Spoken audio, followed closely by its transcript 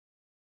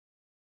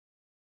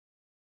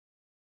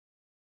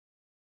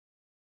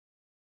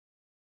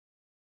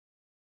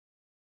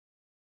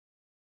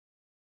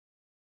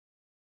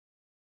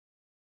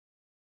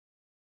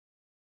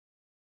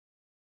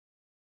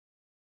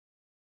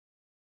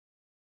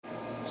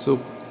So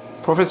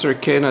Professor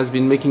Ken has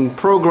been making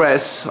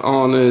progress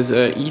on his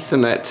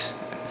Ethernet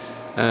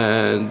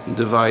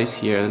device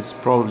here. It's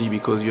probably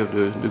because you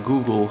have the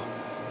Google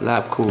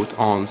lab coat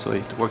on, so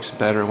it works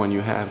better when you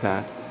have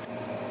that.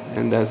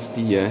 And that's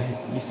the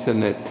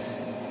Ethernet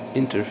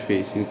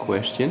interface in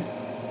question.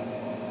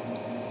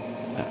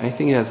 I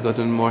think it has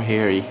gotten more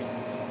hairy.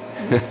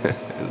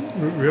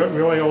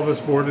 Really all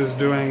this board is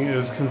doing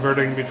is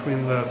converting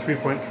between the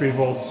 3.3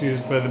 volts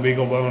used by the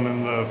BeagleBone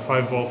and the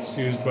 5 volts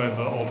used by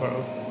the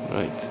Alto.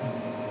 Right.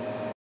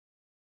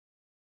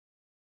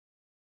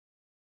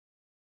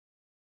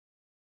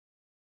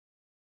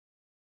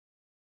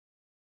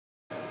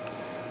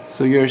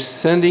 So you're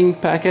sending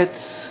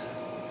packets?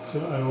 So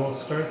I will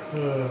start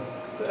the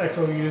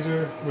Echo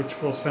user, which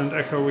will send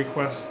Echo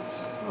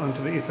requests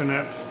onto the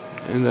Ethernet.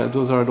 And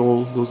those are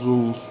those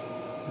little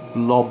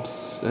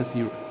blobs as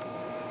he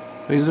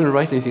doesn't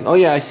write anything. Oh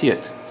yeah, I see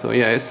it. So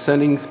yeah, it's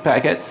sending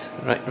packets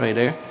right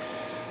there.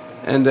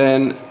 And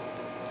then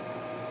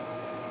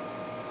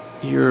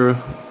your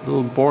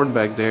little board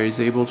back there is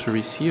able to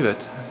receive it.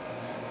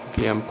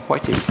 Okay, I'm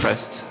quite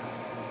impressed.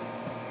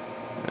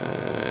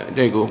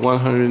 There you go,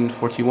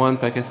 141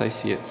 packets, I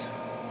see it.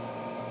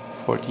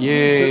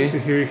 48. So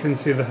here you can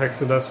see the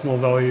hexadecimal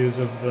values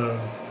of the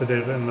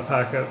data in the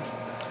packet.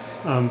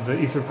 The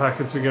Ether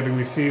packets are getting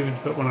received,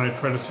 but when I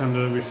try to send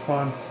a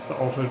response, the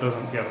Alto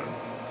doesn't get it.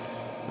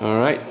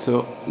 Alright,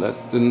 so that's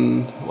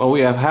the... Well,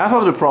 we have half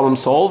of the problem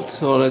solved,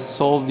 so let's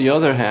solve the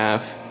other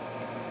half.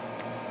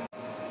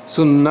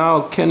 So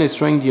now Ken is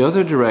trying the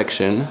other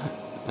direction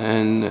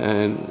and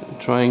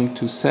trying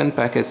to send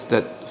packets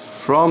that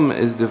from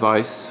his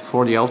device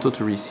for the Alto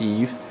to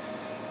receive,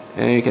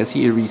 and you can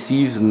see it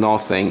receives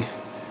nothing.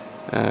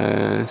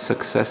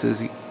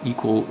 Successes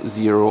equal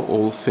 0,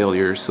 all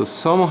failures. So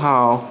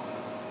somehow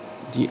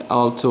the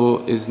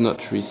Alto is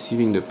not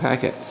receiving the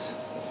packets,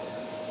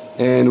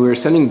 and we're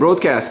sending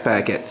broadcast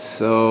packets,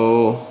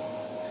 so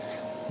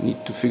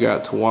need to figure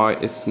out why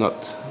it's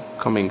not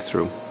coming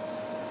through.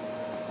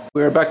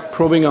 We're back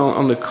probing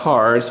on the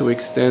card, so we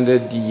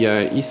extended the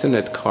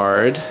Ethernet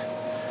card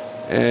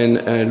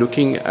and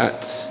looking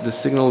at the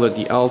signal that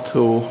the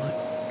Alto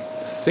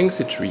thinks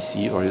it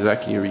receives, or is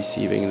actually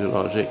receiving the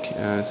logic.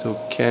 So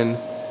Ken,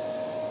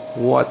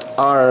 what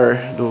are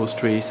those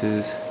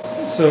traces?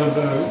 So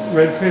the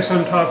red trace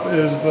on top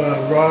is the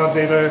raw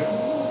data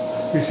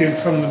received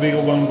from the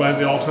BeagleBone by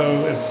the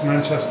Alto. It's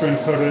Manchester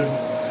encoded.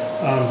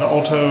 The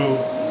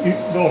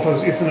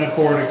Alto's Ethernet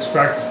board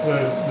extracts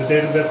the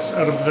data bits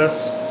out of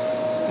this,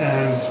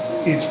 and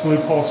each blue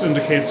pulse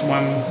indicates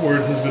one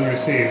word has been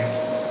received.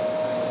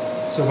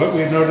 So what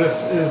we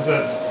notice is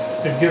that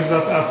it gives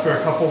up after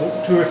a couple,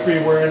 2 or 3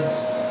 words,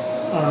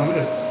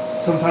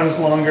 sometimes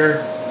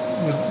longer.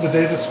 The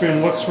data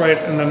stream looks right,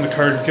 and then the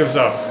card gives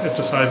up. It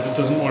decides it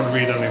doesn't want to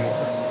read anymore.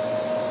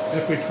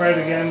 If we try it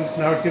again,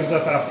 now it gives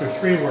up after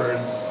 3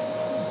 words,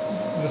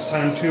 this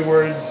time 2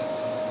 words.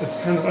 It's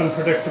kind of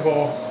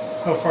unpredictable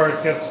how far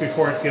it gets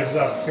before it gives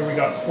up. Here we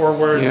got 4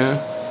 words. Yeah.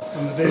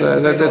 So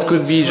that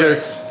could be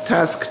just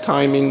task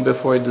timing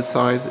before it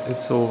decides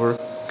it's over.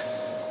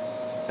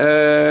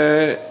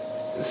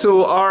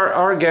 So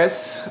our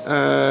guess,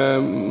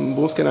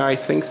 both Ken and I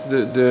thinks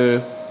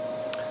the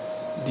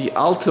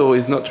Alto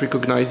is not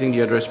recognizing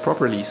the address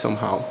properly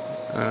somehow.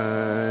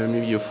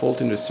 Maybe a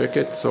fault in the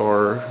circuits,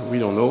 or we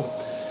don't know.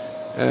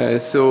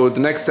 So the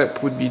next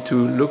step would be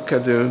to look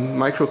at the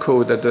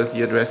microcode that does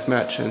the address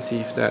match and see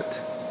if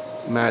that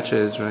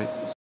matches, right?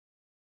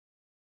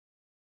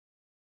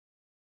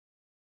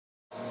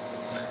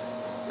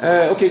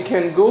 Okay,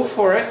 Ken, go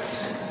for it.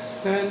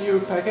 Send your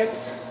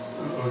packets.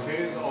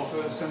 Okay, the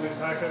Alto is sending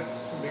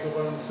packets, the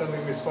BeagleBone is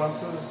sending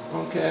responses.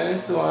 Okay,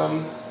 so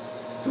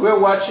we're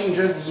watching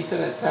just the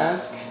Ethernet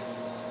task.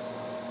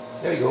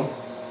 There you go,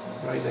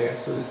 right there.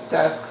 So it's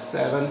task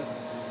 7.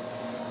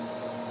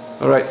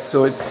 Alright,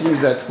 so it seems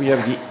that we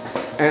have the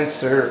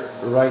answer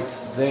right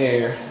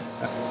there.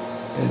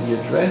 And the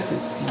address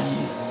it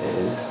sees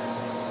is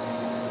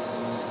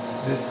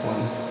this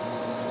one.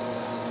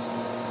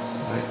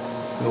 Right.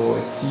 So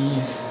it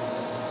sees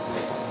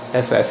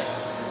FF.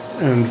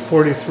 And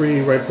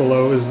 43 right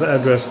below is the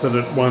address that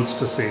it wants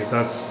to see.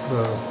 That's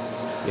the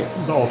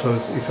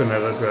Alto's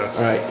Ethernet address.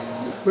 All right.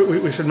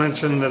 We should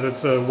mention that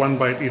it's a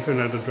 1-byte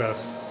Ethernet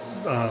address.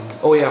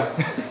 Oh yeah,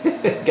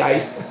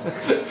 guys,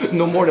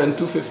 no more than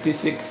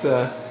 256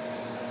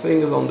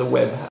 things on the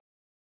web.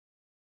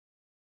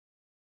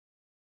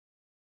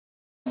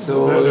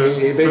 So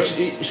it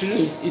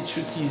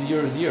should see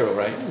 00,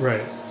 right?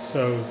 Right.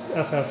 So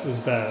FF is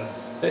bad.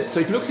 So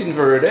it looks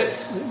inverted.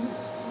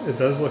 It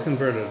does look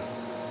inverted.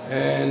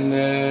 And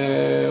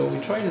we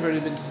tried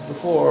inverted it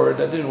before,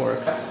 that didn't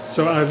work.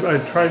 So I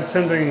tried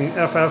sending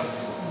FF,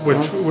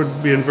 which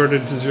would be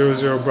inverted to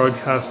 00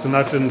 broadcast, and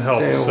that didn't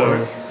help.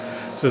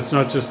 So it's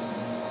not just,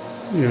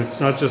 it's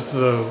not just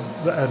the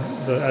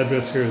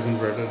address here is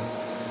inverted.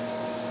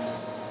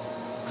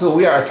 So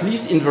we are at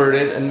least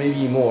inverted and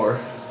maybe more.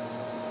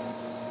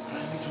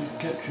 Let me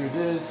capture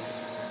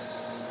this.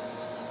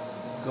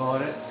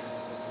 Got it.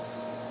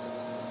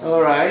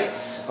 All right.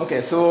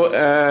 Okay. So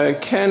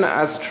Ken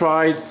has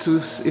tried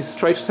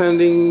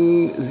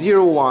sending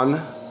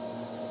 01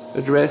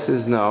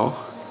 addresses now,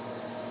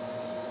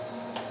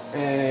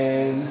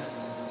 and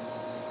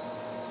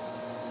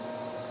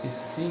is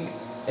seeing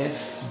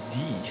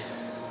FD.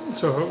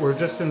 So we're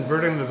just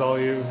inverting the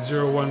value.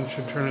 01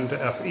 should turn into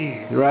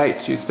FE.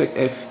 Right. You expect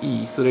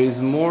FE. So there is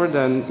more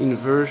than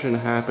inversion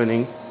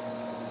happening.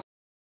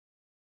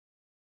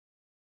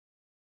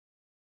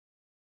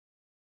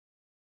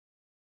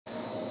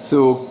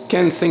 So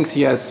Ken thinks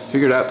he has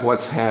figured out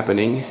what's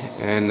happening,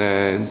 and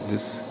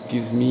this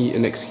gives me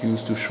an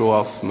excuse to show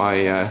off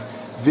my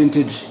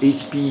vintage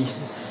HP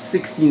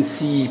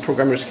 16C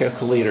programmer's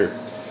calculator.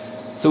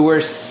 So we're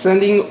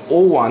sending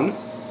 01,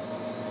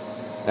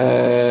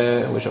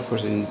 which of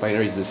course in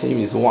binary is the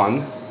same as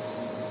 1,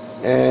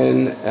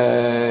 and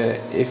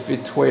if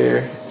it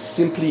were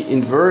simply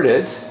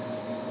inverted,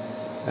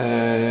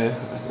 that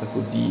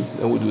would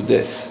do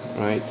this,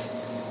 right?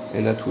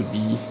 And that would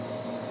be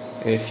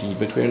FE,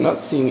 but we're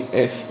not seeing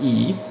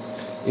FE.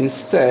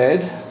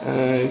 Instead,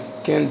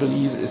 Ken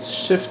believes it's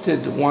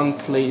shifted one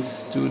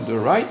place to the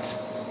right.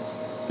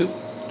 Oop,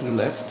 to the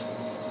left.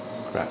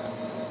 Crap.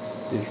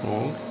 It's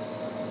wrong.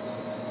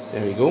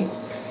 There we go.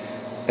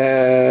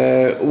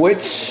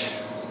 Which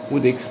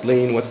would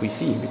explain what we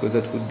see, because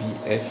that would be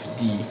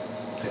FD.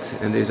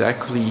 And there's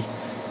actually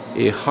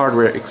a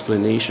hardware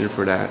explanation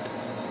for that.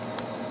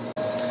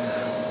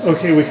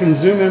 Okay, we can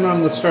zoom in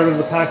on the start of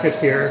the packet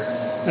here.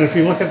 And if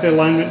you look at the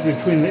alignment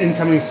between the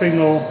incoming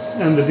signal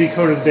and the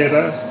decoded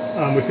data,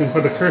 we can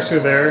put a cursor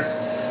there,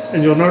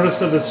 and you'll notice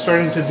that it's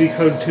starting to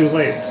decode too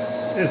late.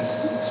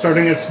 It's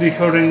starting its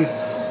decoding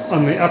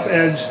on the up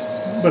edge,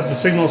 but the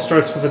signal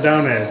starts with a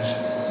down edge.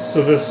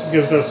 So this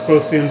gives us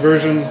both the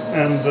inversion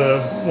and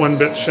the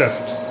 1-bit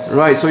shift.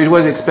 Right, so it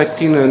was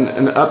expecting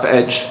an up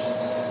edge,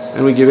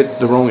 and we give it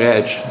the wrong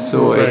edge.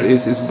 So right.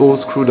 It's both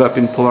screwed up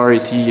in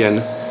polarity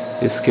and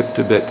it skipped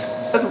a bit.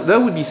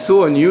 That would be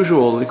so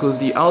unusual, because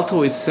the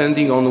alto is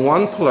sending on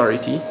one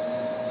polarity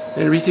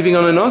and receiving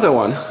on another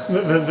one.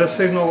 The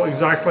signal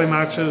exactly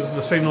matches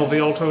the signal the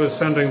alto is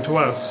sending to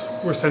us.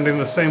 We're sending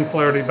the same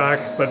polarity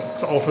back, but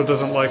the alto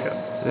doesn't like it.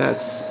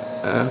 That's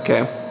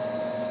okay.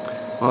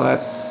 Well,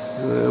 that's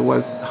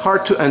was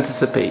hard to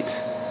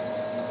anticipate.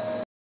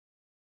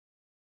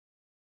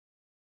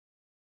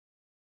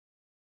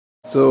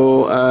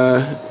 So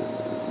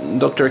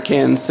Dr.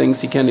 Ken thinks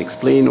he can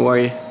explain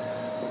why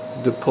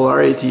the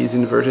polarity is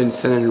inverted in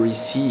send and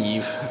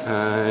receive.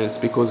 It's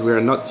because we're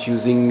not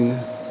using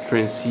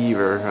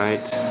transceiver,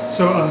 right?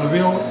 So on the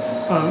real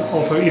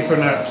Alto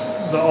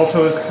Ethernet, the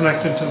alto is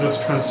connected to this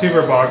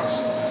transceiver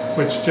box,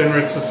 which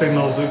generates the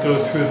signals that go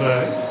through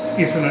the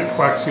Ethernet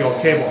coaxial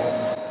cable.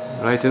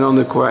 Right, and on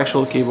the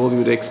coaxial cable you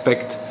would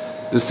expect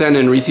the send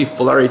and receive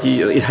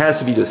polarity, it has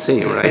to be the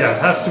same, right? Yeah,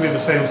 it has to be the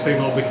same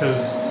signal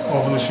because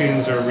all the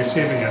machines are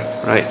receiving it.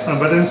 Right.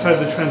 But inside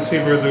the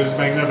transceiver there's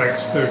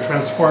magnetics, there are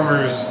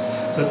transformers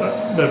that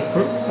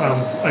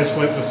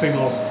isolate the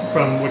signal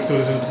from what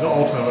goes into the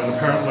alto, and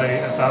apparently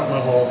at that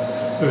level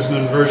there's an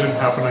inversion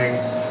happening,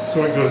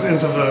 so what goes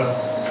into the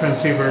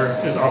transceiver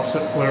is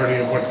opposite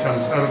polarity of what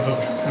comes out of the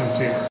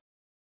transceiver.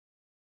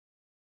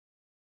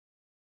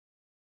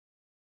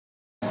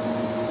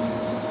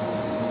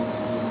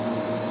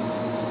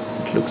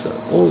 It looks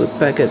like all the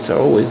packets are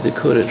always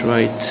decoded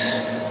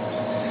right.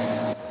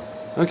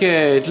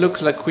 Okay, it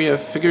looks like we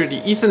have figured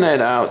the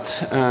Ethernet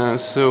out.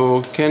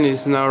 So Ken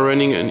is now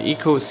running an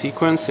echo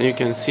sequence, and you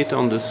can see it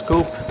on the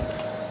scope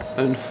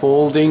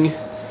unfolding.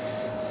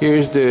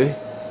 Here's the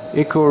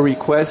echo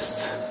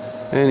request,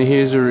 and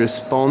here's the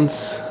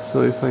response.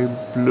 So if I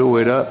blow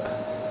it up,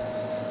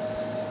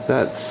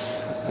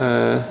 that's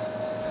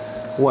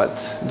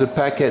what the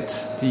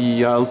packet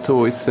the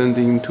alto is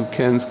sending to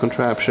Ken's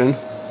contraption,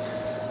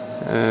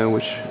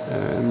 which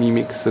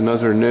mimics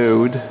another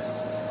node.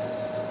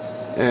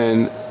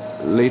 And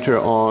later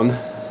on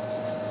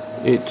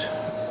it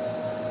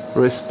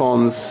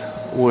responds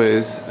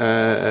with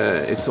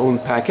its own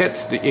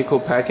packet, the echo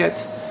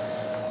packet,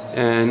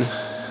 and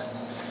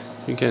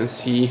you can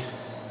see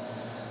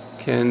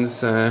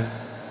Ken's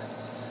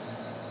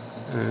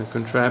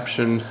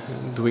contraption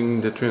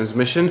doing the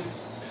transmission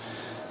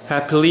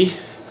happily,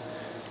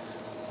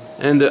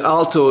 and the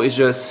alto is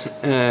just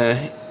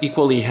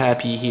equally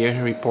happy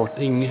here,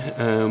 reporting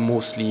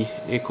mostly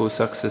echo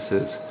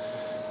successes.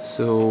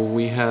 So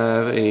we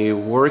have a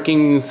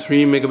working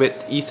 3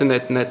 megabit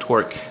Ethernet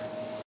network.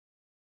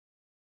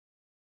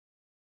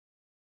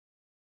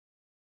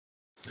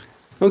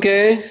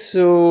 Okay,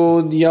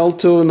 so the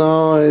alto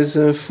now is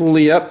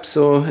fully up,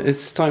 so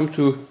it's time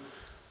to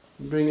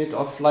bring it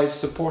off life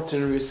support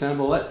and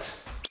reassemble it.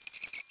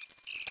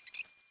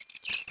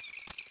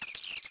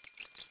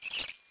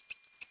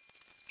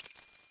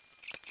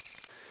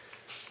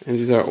 And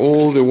these are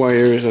all the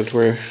wires that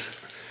were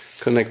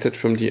connected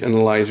from the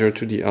analyzer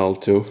to the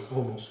alto.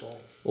 Almost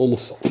all.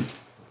 Almost all.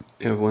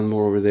 I have one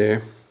more over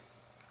there.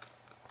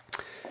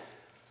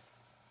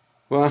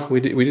 Well, we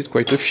did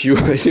quite a few.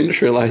 I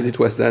didn't realize it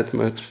was that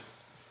much.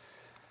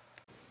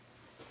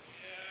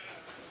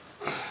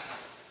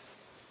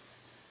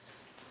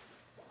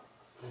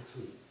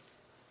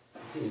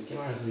 think the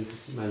camera is going to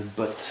see my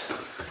butt.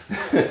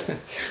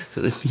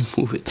 So let me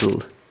move it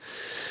all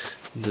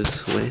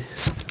this way.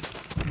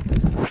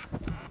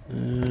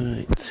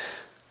 Alright.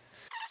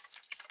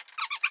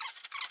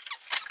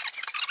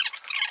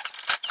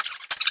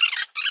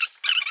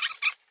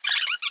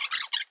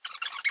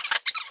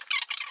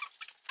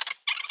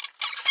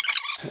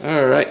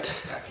 Alright.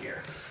 Back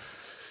here.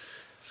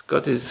 He's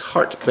got his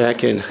heart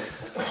back in.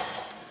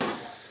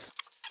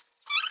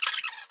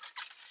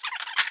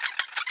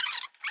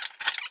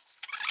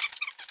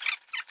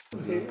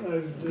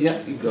 Yeah,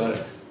 you got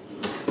it.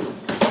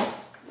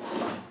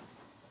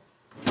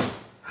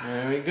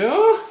 There we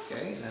go.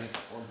 Okay, and then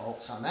 4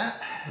 bolts on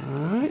that.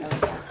 Alright. And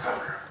 4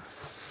 cover.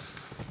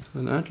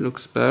 So that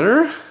looks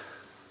better.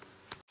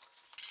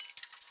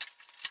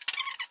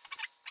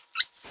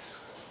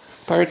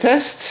 Fire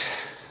test.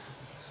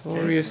 So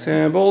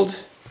reassembled.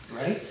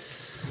 Ready?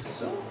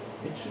 So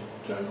it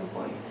should turn on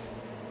white.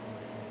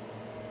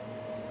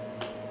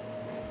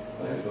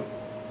 There we go.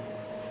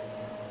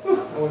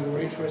 Whew, I was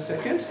worried for a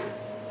second.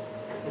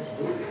 It's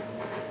booted.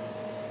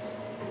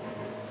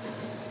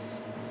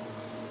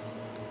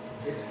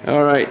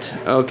 Alright,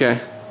 okay.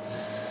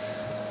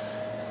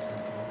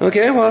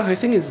 Okay, well, I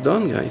think it's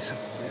done, guys.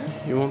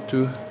 Yeah. You want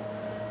to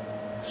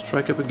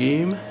strike up a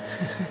game?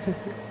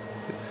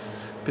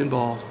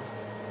 Pinball.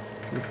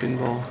 The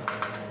pinball.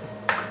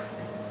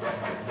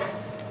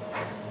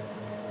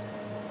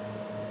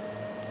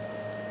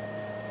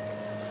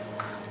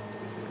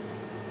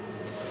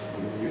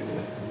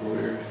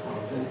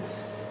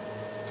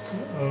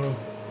 Oh.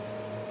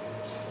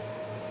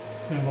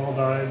 Pinball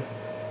died.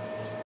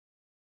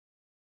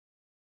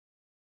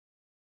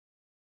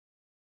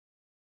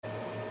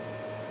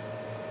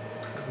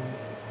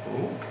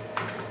 Oh.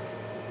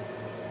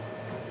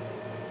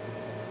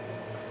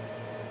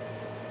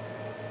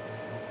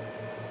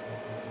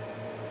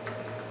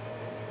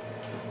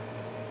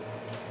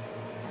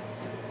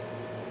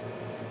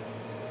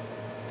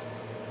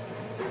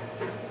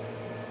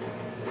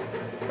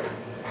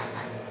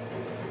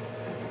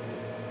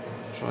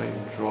 Try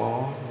and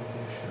draw. Make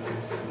sure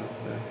it's not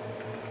there.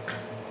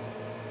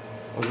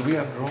 Oh, do we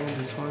have draw on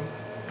this one?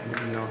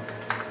 Maybe not.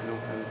 We don't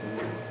have it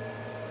anymore.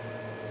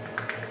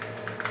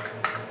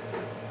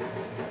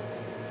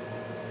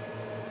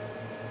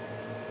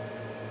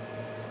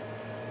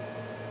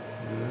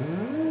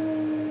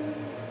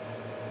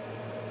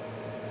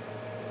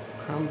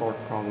 Cranboard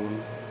problem.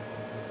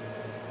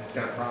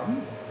 Got a problem?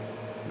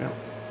 No,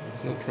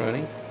 it's not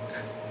running.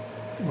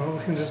 Well, we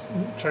can just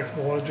check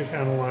the logic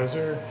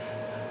analyzer.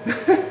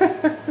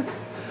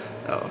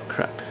 Oh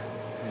crap.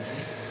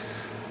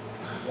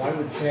 Why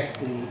would check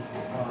the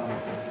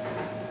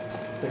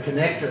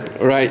connector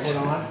Right. put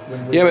on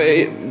when we Yeah, but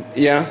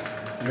yeah,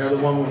 you know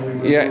the one when we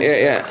remove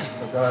yeah.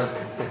 because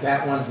if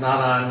that one's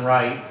not on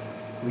right,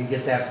 we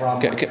get that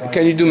problem.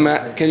 Can you do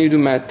mat? Can you do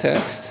mat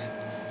test?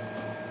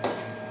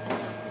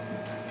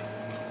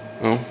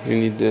 Oh, you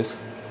need this.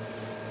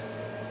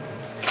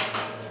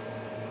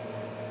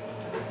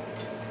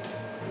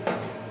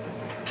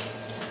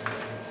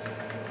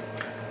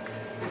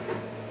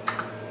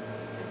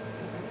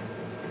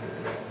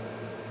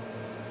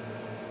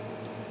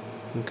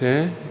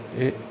 Okay,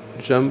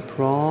 jump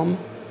from.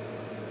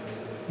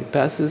 He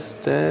passes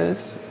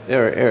test.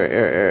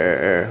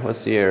 Error.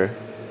 What's the error?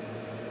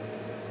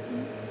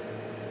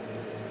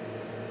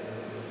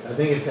 I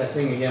think it's that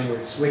thing again.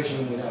 We're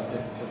switching, to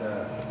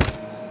the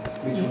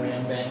reach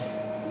RAM bank.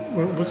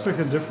 Well, it looks like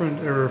a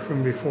different error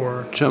from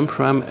before. Jump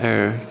RAM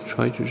error.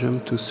 Try to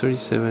jump to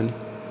 37.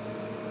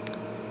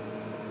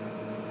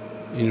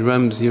 In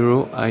RAM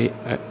 0, I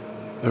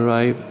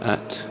arrive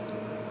at.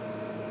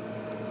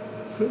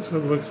 So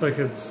it looks like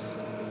it's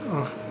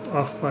off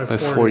by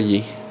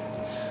 40.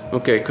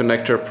 Okay,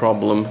 connector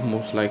problem,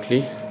 most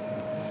likely.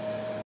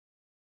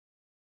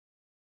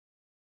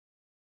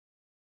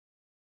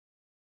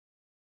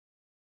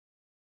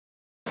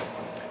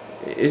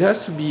 It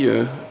has to be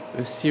a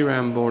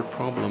CRAM board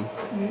problem.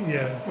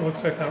 Yeah, it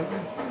looks like that.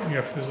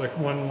 Yeah, there's like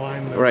one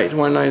line that's... Right,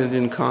 one line that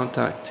didn't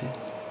contact it.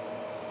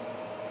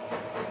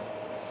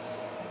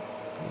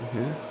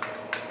 Okay.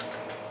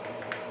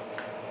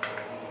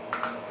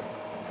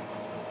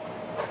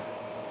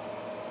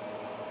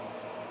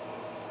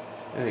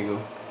 There you go.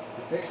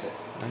 We fix it.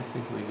 I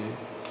think we did.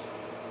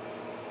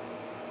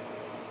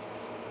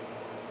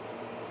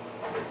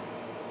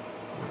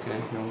 Okay,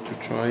 now to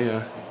try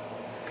a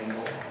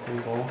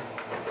pinball.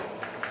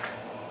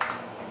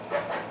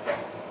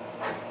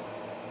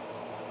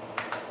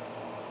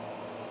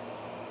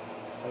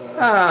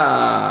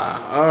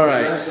 Ah, all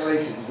right.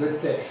 Congratulations, good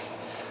fix.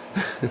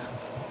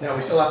 Now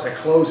we still have to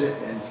close it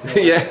and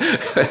still Yeah.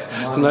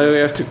 Now we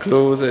have to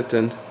close it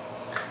and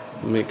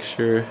make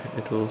sure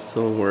it will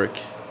still work.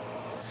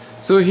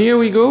 So here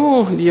we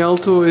go. The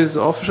Alto is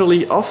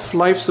officially off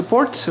life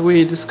support.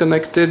 We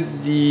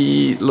disconnected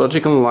the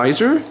logic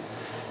analyzer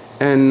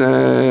and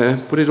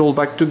put it all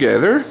back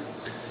together.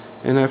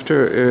 And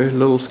after a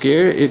little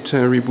scare, it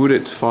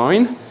rebooted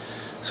fine.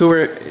 So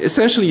we're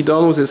essentially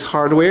done with this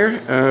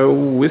hardware.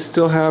 We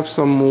still have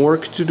some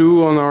work to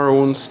do on our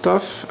own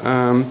stuff.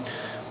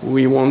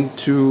 We want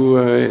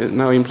to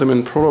now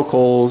implement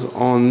protocols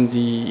on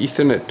the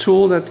Ethernet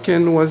tool that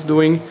Ken was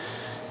doing,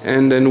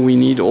 and then we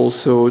need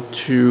also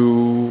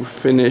to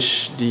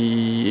finish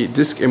the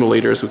disk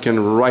emulator so we can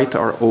write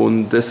our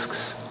own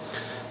disks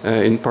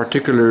in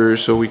particular,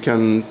 so we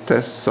can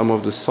test some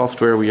of the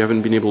software we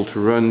haven't been able to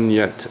run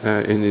yet,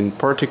 and in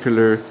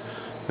particular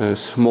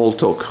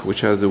Smalltalk,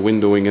 which has the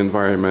windowing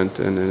environment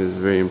and it is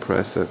very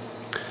impressive.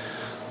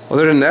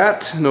 Other than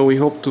that, we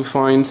hope to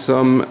find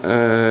some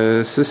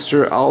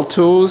sister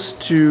altos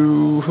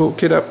to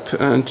hook it up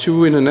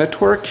to in a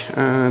network,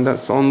 and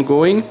that's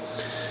ongoing.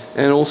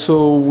 And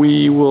also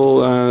we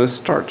will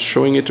start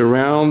showing it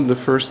around. The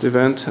first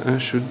event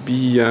should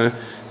be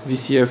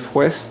VCF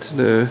West,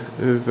 the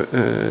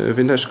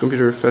Vintage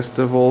Computer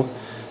Festival,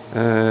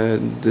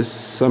 this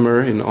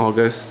summer in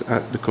August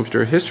at the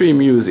Computer History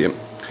Museum.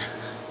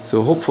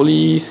 So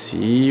hopefully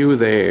see you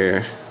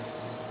there.